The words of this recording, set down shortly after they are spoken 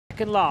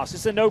second last.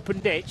 It's an open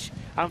ditch,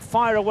 and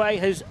Fire Away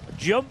has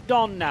jumped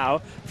on now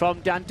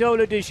from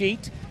Dandola de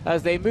Gite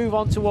as they move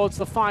on towards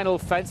the final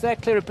fence. They're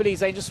clear of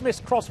Billy's Angel. Smith's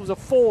Cross was a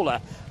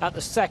faller at the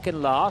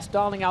second last.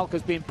 Darling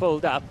Alka's been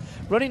pulled up.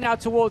 Running now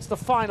towards the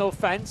final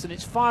fence, and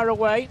it's Fire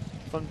Away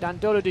from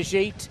Dandola de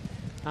Gite,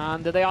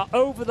 and they are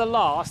over the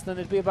last, and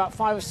there'd be about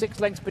 5 or 6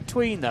 lengths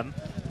between them.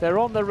 They're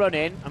on the run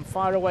in, and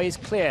Fire Away is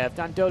clear of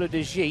Dandola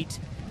de Gite.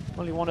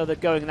 Only one other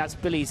going, and that's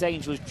Billy's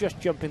Angel, who's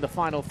just jumping the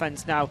final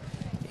fence now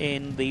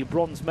in the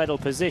bronze medal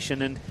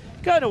position and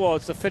going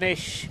towards the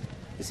finish.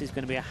 This is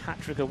going to be a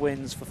hat-trick of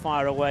wins for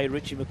Fire Away.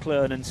 Richie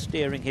McClernand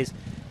steering his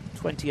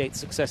 28th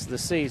success of the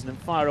season, and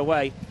Fire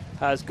Away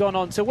has gone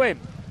on to win.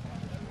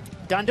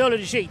 Dandola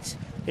de Gite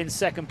in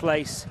second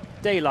place,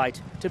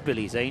 daylight to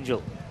Billy's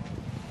Angel.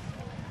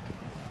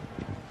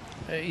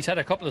 He's had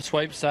a couple of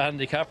swipes to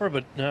handicapper,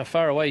 but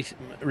Fire Away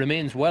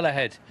remains well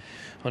ahead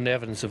on the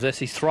evidence of this.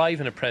 He's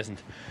thriving at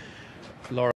present. Laura